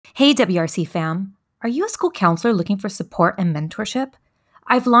Hey WRC fam, are you a school counselor looking for support and mentorship?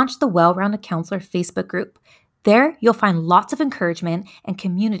 I've launched the Well-Rounded Counselor Facebook group. There, you'll find lots of encouragement and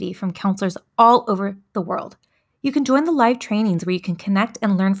community from counselors all over the world. You can join the live trainings where you can connect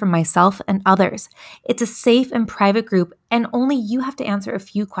and learn from myself and others. It's a safe and private group, and only you have to answer a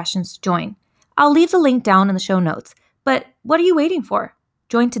few questions to join. I'll leave the link down in the show notes. But what are you waiting for?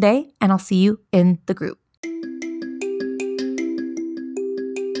 Join today, and I'll see you in the group.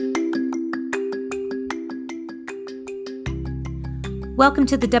 Welcome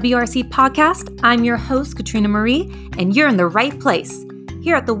to the WRC podcast. I'm your host, Katrina Marie, and you're in the right place.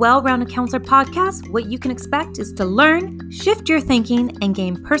 Here at the Well-Rounded Counselor podcast, what you can expect is to learn, shift your thinking, and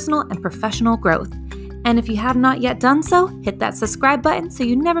gain personal and professional growth. And if you have not yet done so, hit that subscribe button so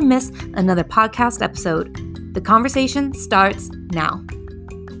you never miss another podcast episode. The conversation starts now.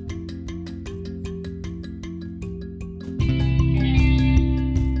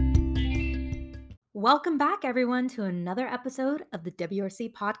 Welcome back, everyone, to another episode of the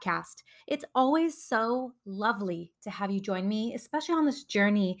WRC podcast. It's always so lovely to have you join me, especially on this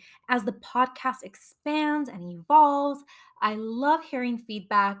journey as the podcast expands and evolves. I love hearing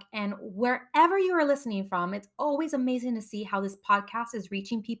feedback, and wherever you are listening from, it's always amazing to see how this podcast is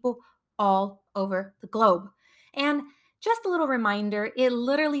reaching people all over the globe. And just a little reminder, it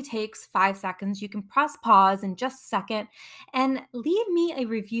literally takes 5 seconds. You can press pause in just a second and leave me a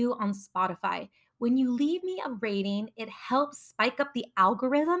review on Spotify. When you leave me a rating, it helps spike up the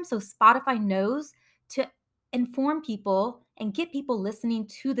algorithm so Spotify knows to inform people and get people listening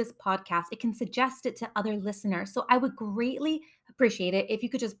to this podcast. It can suggest it to other listeners. So I would greatly appreciate it if you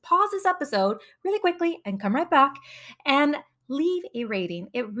could just pause this episode really quickly and come right back and leave a rating.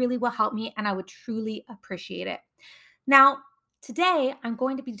 It really will help me, and I would truly appreciate it. Now, today I'm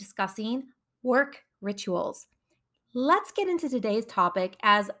going to be discussing work rituals. Let's get into today's topic.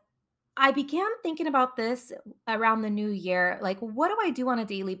 As I began thinking about this around the new year. Like, what do I do on a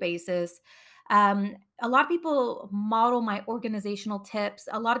daily basis? A lot of people model my organizational tips.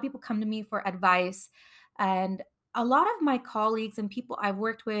 A lot of people come to me for advice. And a lot of my colleagues and people I've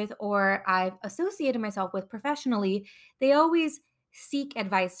worked with or I've associated myself with professionally, they always seek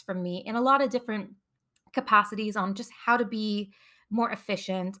advice from me in a lot of different capacities on just how to be more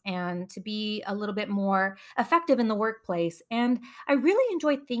efficient and to be a little bit more effective in the workplace. And I really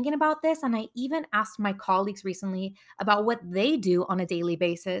enjoy thinking about this. And I even asked my colleagues recently about what they do on a daily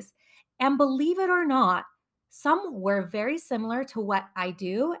basis. And believe it or not, some were very similar to what I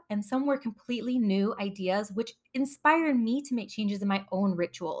do, and some were completely new ideas, which inspired me to make changes in my own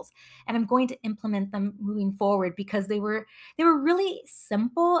rituals. And I'm going to implement them moving forward because they were really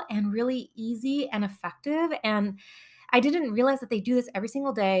simple and really easy and effective. And I didn't realize that they do this every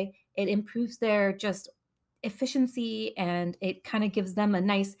single day. It improves their just efficiency, and it kind of gives them a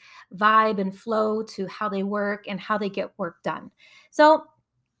nice vibe and flow to how they work and how they get work done. So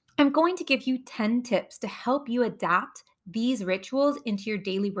I'm going to give you 10 tips to help you adapt these rituals into your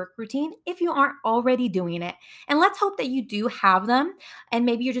daily work routine if you aren't already doing it. And let's hope that you do have them, and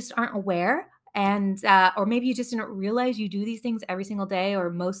maybe you just aren't aware, and or maybe you just didn't realize you do these things every single day or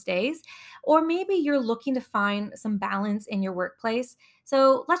most days, or maybe you're looking to find some balance in your workplace.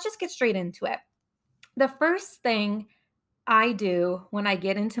 So let's just get straight into it. The first thing I do when I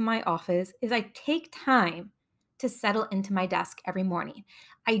get into my office is I take time to settle into my desk every morning.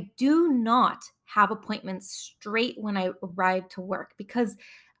 I do not have appointments straight when I arrive to work because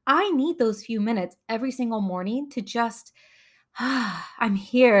I need those few minutes every single morning to just, I'm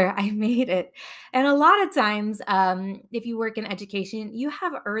here, I made it. And a lot of times, if you work in education, you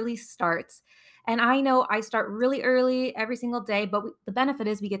have early starts. And I know I start really early every single day, but the benefit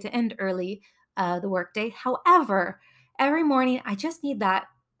is we get to end early the workday. However, every morning, I just need that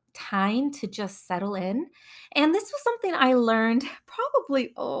time to just settle in. And this was something I learned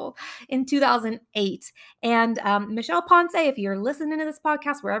probably, in 2008. And Michelle Ponce, if you're listening to this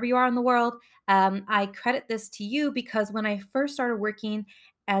podcast, wherever you are in the world, I credit this to you because when I first started working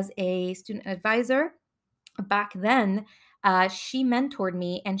as a student advisor back then, she mentored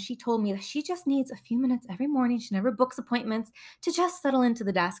me and she told me that she just needs a few minutes every morning. She never books appointments to just settle into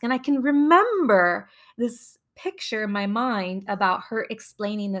the desk. And I can remember this picture in my mind about her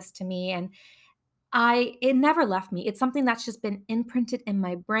explaining this to me, and it never left me. It's something that's just been imprinted in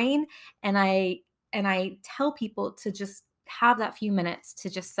my brain, and I tell people to just have that few minutes to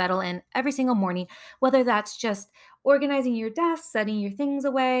just settle in every single morning, whether that's just organizing your desk, setting your things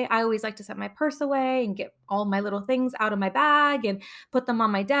away. I always like to set my purse away and get all my little things out of my bag and put them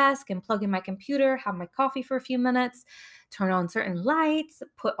on my desk and plug in my computer, have my coffee for a few minutes, turn on certain lights,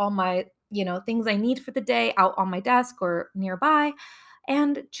 put all my, things I need for the day out on my desk or nearby.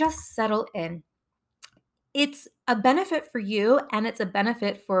 and just settle in. It's a benefit for you and it's a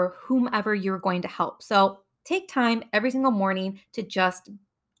benefit for whomever you're going to help. So take time every single morning to just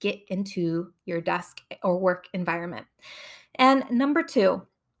get into your desk or work environment. And number two,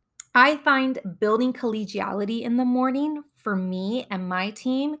 I find building collegiality in the morning for me and my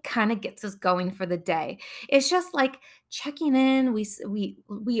team kind of gets us going for the day. It's just like checking in.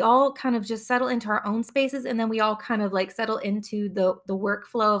 We all kind of just settle into our own spaces, and then we all kind of like settle into the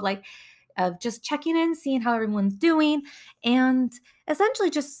workflow of like of just checking in, seeing how everyone's doing, and essentially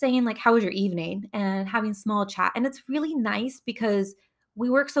just saying like how was your evening and having small chat. And it's really nice because we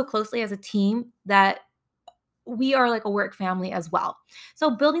work so closely as a team that we are like a work family as well.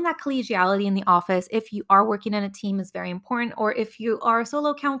 So building that collegiality in the office, if you are working in a team, is very important. Or if you are a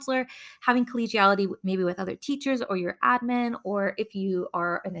solo counselor, having collegiality maybe with other teachers or your admin, or if you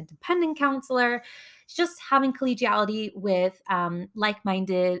are an independent counselor, just having collegiality with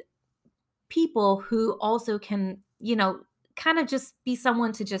like-minded people who also can, kind of just be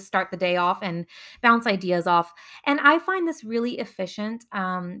someone to just start the day off and bounce ideas off. And I find this really efficient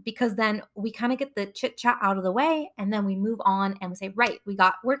because then we kind of get the chit chat out of the way and then we move on and we say, right, we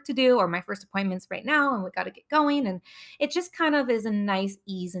got work to do, or my first appointment's right now and we got to get going. And it just kind of is a nice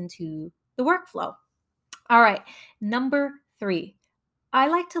ease into the workflow. All right, number three, I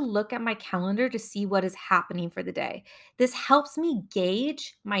like to look at my calendar to see what is happening for the day. This helps me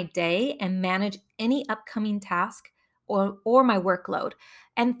gauge my day and manage any upcoming task or my workload.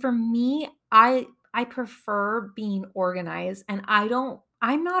 And for me, I prefer being organized, and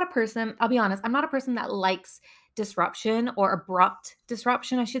I'm not a person, I'll be honest, I'm not a person that likes disruption or abrupt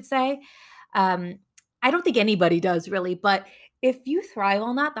disruption, I should say. Um I don't think anybody does really, but if you thrive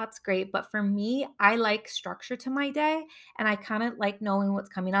on that, that's great. But for me, I like structure to my day, and I kind of like knowing what's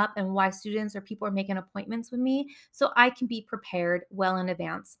coming up and why students or people are making appointments with me so I can be prepared well in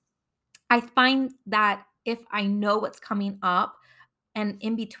advance. I find that if I know what's coming up and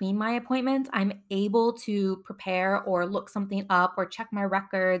in between my appointments, I'm able to prepare or look something up or check my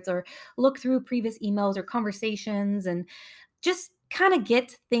records or look through previous emails or conversations and just kind of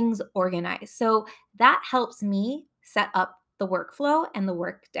get things organized. So that helps me set up the workflow and the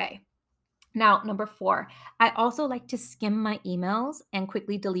work day. Now, number four, I also like to skim my emails and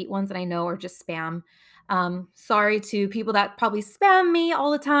quickly delete ones that I know are just spam. Sorry to people that probably spam me all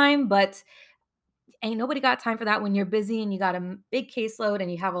the time, but ain't nobody got time for that when you're busy and you got a big caseload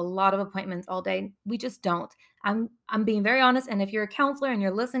and you have a lot of appointments all day. We just don't. I'm being very honest. And if you're a counselor and you're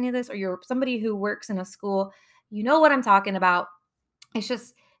listening to this, or you're somebody who works in a school, you know what I'm talking about. It's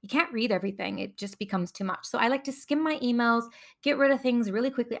just you can't read everything. It just becomes too much. So I like to skim my emails, get rid of things really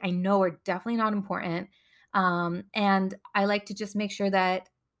quickly I know are definitely not important. And I like to just make sure that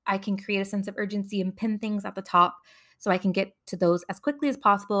I can create a sense of urgency and pin things at the top so I can get to those as quickly as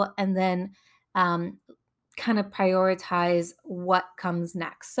possible and then um, kind of prioritize what comes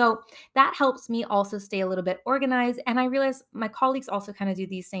next. So that helps me also stay a little bit organized. And I realize my colleagues also kind of do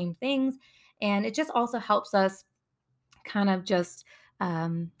these same things. And it just also helps us kind of just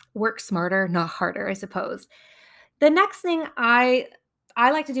work smarter, not harder, I suppose. The next thing I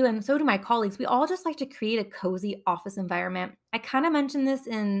like to do, and so do my colleagues, we all just like to create a cozy office environment. I kind of mentioned this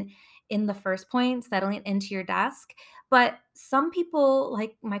in the first point, settling into your desk. But some people,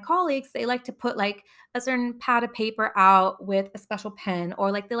 like my colleagues, they like to put like a certain pad of paper out with a special pen,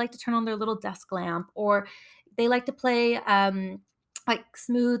 or like they like to turn on their little desk lamp, or they like to play like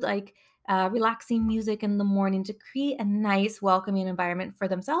smooth, like relaxing music in the morning to create a nice, welcoming environment for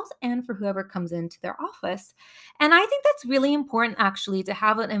themselves and for whoever comes into their office. And I think that's really important actually to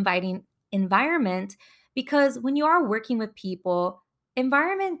have an inviting environment because when you are working with people,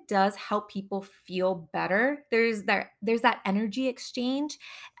 environment does help people feel better. There's that energy exchange.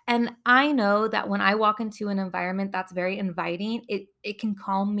 And I know that when I walk into an environment that's very inviting, it can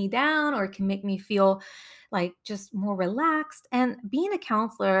calm me down or it can make me feel like just more relaxed. And being a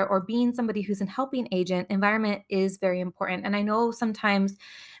counselor or being somebody who's an helping agent, environment is very important. And I know sometimes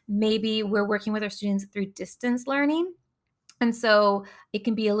maybe we're working with our students through distance learning. And so it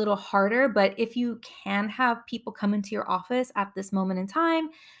can be a little harder, but if you can have people come into your office at this moment in time,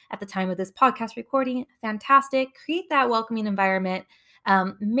 at the time of this podcast recording, fantastic. Create that welcoming environment.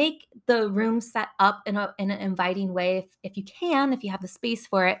 Make the room set up in an inviting way if you can, if you have the space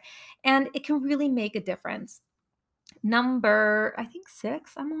for it. And it can really make a difference. Number, I think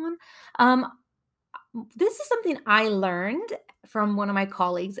six, I'm on. Um, this is something I learned from one of my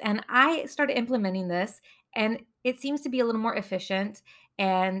colleagues, and I started implementing this, and it seems to be a little more efficient.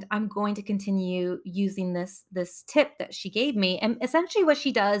 And I'm going to continue using this tip that she gave me. And essentially, what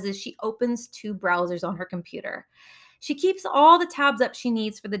she does is she opens two browsers on her computer. She keeps all the tabs up she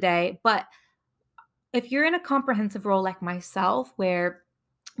needs for the day, but if you're in a comprehensive role like myself, where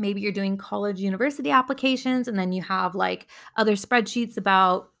maybe you're doing college university applications and then you have like other spreadsheets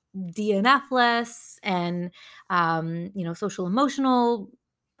about DNF lists and social emotional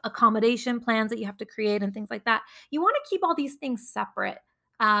accommodation plans that you have to create and things like that. You want to keep all these things separate.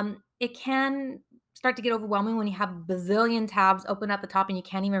 It can start to get overwhelming when you have a bazillion tabs open at the top and you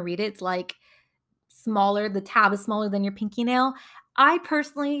can't even read it. It's like the tab is smaller than your pinky nail. I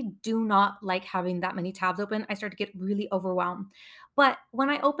personally do not like having that many tabs open. I start to get really overwhelmed. But when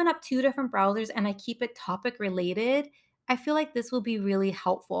I open up two different browsers and I keep it topic related, I feel like this will be really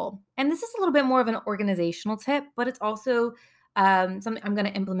helpful. And this is a little bit more of an organizational tip, but it's also something I'm going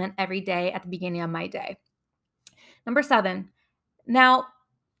to implement every day at the beginning of my day. Number 7. Now,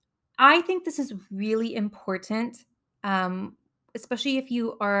 I think this is really important, um, especially if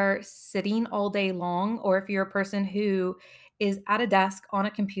you are sitting all day long or if you're a person who is at a desk on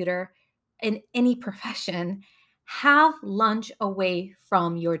a computer in any profession. Have lunch away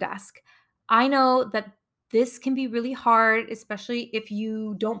from your desk. I know that this can be really hard, especially if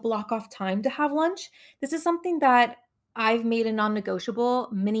you don't block off time to have lunch. This is something that I've made a non negotiable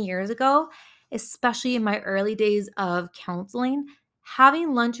many years ago, especially in my early days of counseling.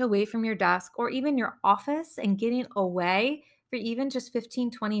 Having lunch away from your desk or even your office and getting away for even just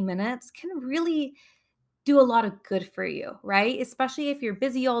 15-20 minutes can really do a lot of good for you, right? Especially if you're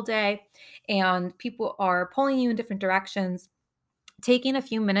busy all day and people are pulling you in different directions. Taking a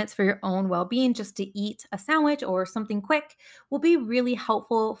few minutes for your own well being just to eat a sandwich or something quick will be really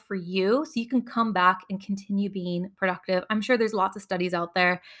helpful for you so you can come back and continue being productive. I'm sure there's lots of studies out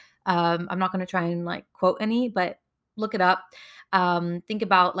there. I'm not going to try and like quote any, but look it up. Think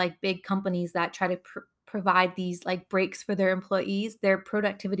about like big companies that try to provide these like breaks for their employees. Their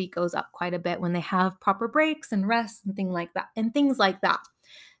productivity goes up quite a bit when they have proper breaks and rest and things like that.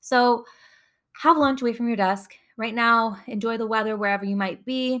 So have lunch away from your desk. Right now, enjoy the weather wherever you might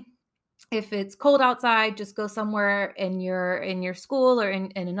be. If it's cold outside, just go somewhere in your school or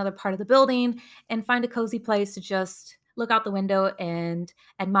in another part of the building and find a cozy place to just look out the window and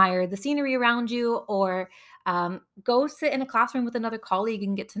admire the scenery around you, or go sit in a classroom with another colleague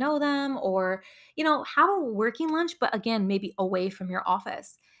and get to know them, or have a working lunch, but again, maybe away from your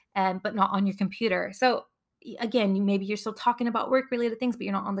office and but not on your computer. So again, maybe you're still talking about work related things, but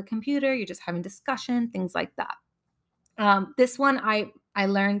you're not on the computer, you're just having discussion, things like that. This one I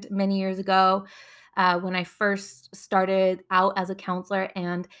learned many years ago, when I first started out as a counselor,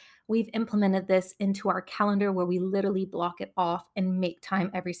 and we've implemented this into our calendar where we literally block it off and make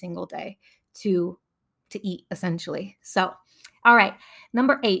time every single day to eat essentially. So, all right,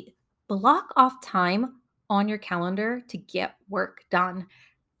 number 8, block off time on your calendar to get work done.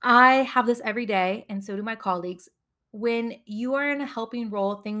 I have this every day, and so do my colleagues. When you are in a helping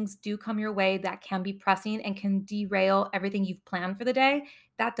role, things do come your way that can be pressing and can derail everything you've planned for the day.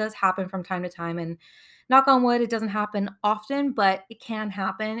 That does happen from time to time. And knock on wood, it doesn't happen often, but it can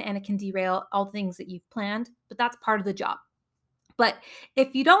happen and it can derail all the things that you've planned. But that's part of the job. But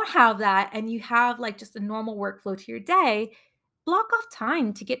if you don't have that and you have like just a normal workflow to your day, block off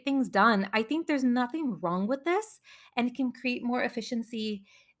time to get things done. I think there's nothing wrong with this, and it can create more efficiency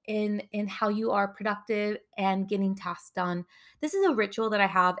in how you are productive and getting tasks done. This is a ritual that I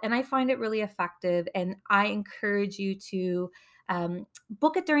have and I find it really effective, and I encourage you to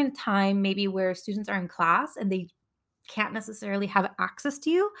book it during a time maybe where students are in class and they can't necessarily have access to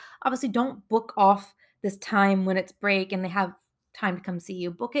you. Obviously, don't book off this time when it's break and they have time to come see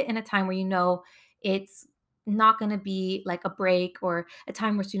you. Book it in a time where you know it's not going to be like a break or a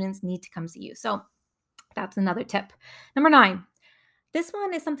time where students need to come see you. So that's another tip. Number 9. This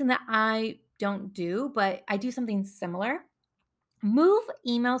one is something that I don't do, but I do something similar. Move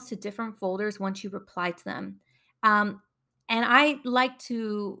emails to different folders once you reply to them. Um, and I like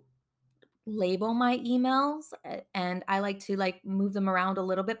to label my emails, and I like to like move them around a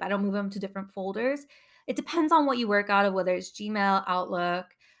little bit, but I don't move them to different folders. It depends on what you work out of, whether it's Gmail, Outlook,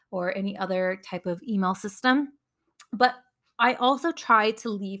 or any other type of email system. But I also try to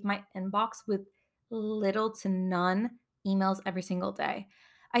leave my inbox with little to none emails every single day.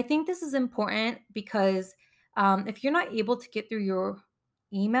 I think this is important because if you're not able to get through your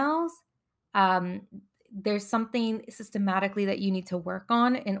emails, um, there's something systematically that you need to work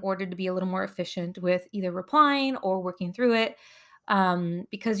on in order to be a little more efficient with either replying or working through it.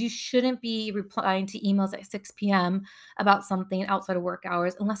 Because you shouldn't be replying to emails at 6 p.m. about something outside of work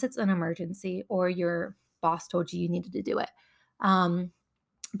hours unless it's an emergency or your boss told you you needed to do it.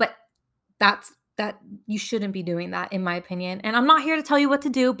 But that's that you shouldn't be doing that, in my opinion. And I'm not here to tell you what to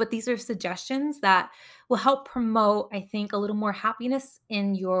do, but these are suggestions that will help promote, I think, a little more happiness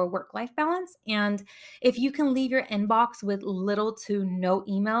in your work-life balance. And if you can leave your inbox with little to no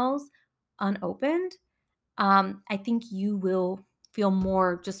emails unopened, I think you will feel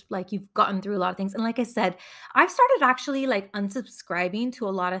more just like you've gotten through a lot of things. And like I said, I've started actually like unsubscribing to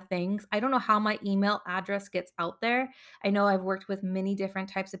a lot of things. I don't know how my email address gets out there. I know I've worked with many different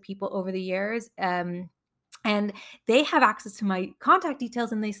types of people over the years. And they have access to my contact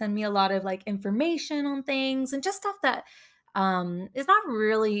details, and they send me a lot of like information on things and just stuff that is not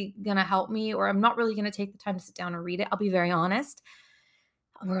really going to help me, or I'm not really going to take the time to sit down and read it. I'll be very honest.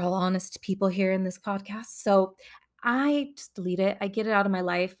 We're all honest people here in this podcast. So I just delete it. I get it out of my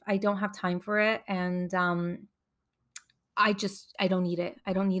life. I don't have time for it. And I don't need it.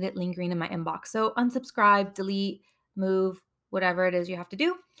 I don't need it lingering in my inbox. So unsubscribe, delete, move, whatever it is you have to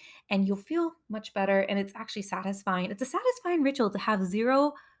do, and you'll feel much better. And it's actually satisfying. It's a satisfying ritual to have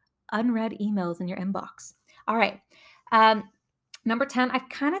 0 unread emails in your inbox. All right. Number 10, I've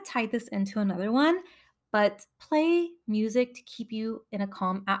kind of tied this into another one, but play music to keep you in a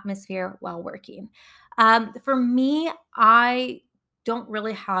calm atmosphere while working. For me, I don't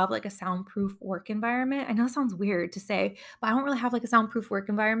really have like a soundproof work environment. I know it sounds weird to say, but I don't really have like a soundproof work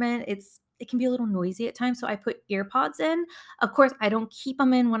environment. It can be a little noisy at times, so I put ear pods in. Of course, I don't keep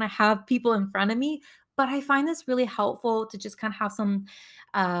them in when I have people in front of me, but I find this really helpful to just kind of have some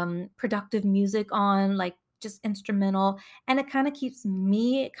productive music on, like just instrumental, and it kind of keeps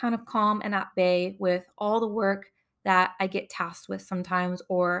me kind of calm and at bay with all the work that I get tasked with sometimes,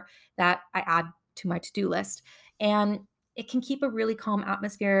 or that I add to my to-do list. And it can keep a really calm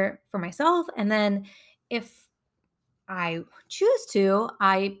atmosphere for myself. And then if I choose to,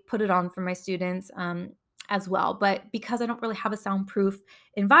 I put it on for my students as well. But because I don't really have a soundproof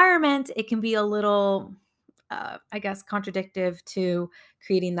environment, it can be a little, I guess, contradictive to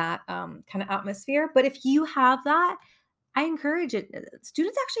creating that kind of atmosphere. But if you have that, I encourage it.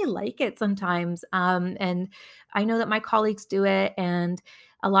 Students actually like it sometimes. And I know that my colleagues do it, and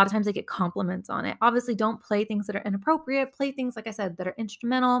a lot of times they get compliments on it. Obviously, don't play things that are inappropriate. Play things, like I said, that are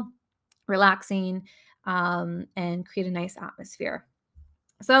instrumental, relaxing, and create a nice atmosphere.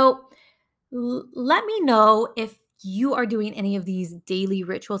 So let me know if you are doing any of these daily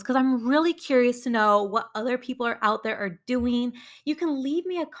rituals, because I'm really curious to know what other people are out there are doing. You can leave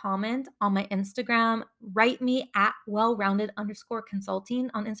me a comment on my Instagram, write me at wellrounded_consulting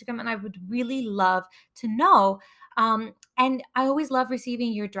on Instagram, and I would really love to know. And I always love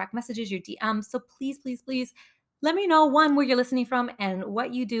receiving your direct messages, your DMs. So please, please, please let me know, one, where you're listening from and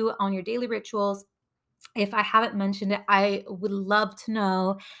what you do on your daily rituals. If I haven't mentioned it, I would love to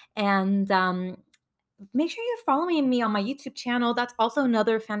know. And make sure you're following me on my YouTube channel. That's also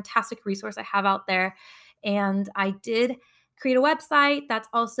another fantastic resource I have out there. And I did create a website that's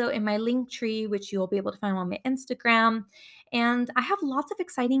also in my link tree, which you'll be able to find on my Instagram. And I have lots of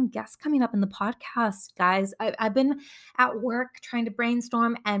exciting guests coming up in the podcast, guys. I've been at work trying to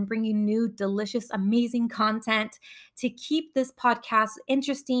brainstorm and bring you new, delicious, amazing content to keep this podcast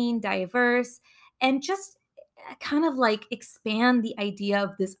interesting, diverse, and just kind of like expand the idea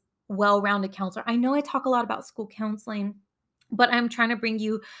of this well-rounded counselor. I know I talk a lot about school counseling, but I'm trying to bring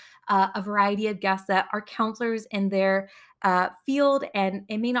you a variety of guests that are counselors in their field, and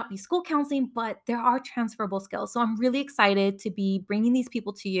it may not be school counseling, but there are transferable skills. So I'm really excited to be bringing these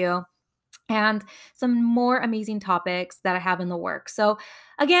people to you, and some more amazing topics that I have in the works. So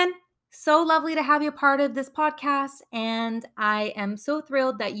again, so lovely to have you a part of this podcast. And I am so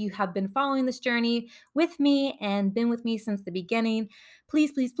thrilled that you have been following this journey with me and been with me since the beginning.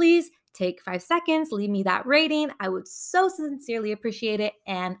 Please, please, please take 5 seconds, leave me that rating. I would so sincerely appreciate it.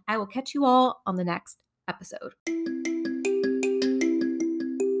 And I will catch you all on the next episode.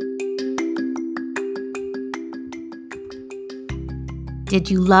 Did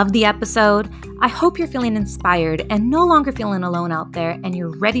you love the episode? I hope you're feeling inspired and no longer feeling alone out there, and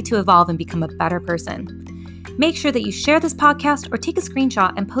you're ready to evolve and become a better person. Make sure that you share this podcast or take a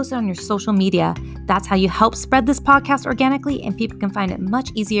screenshot and post it on your social media. That's how you help spread this podcast organically, and people can find it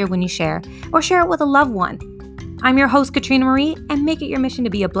much easier when you share, or share it with a loved one. I'm your host, Katrina Marie, and make it your mission to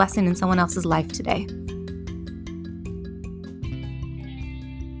be a blessing in someone else's life today.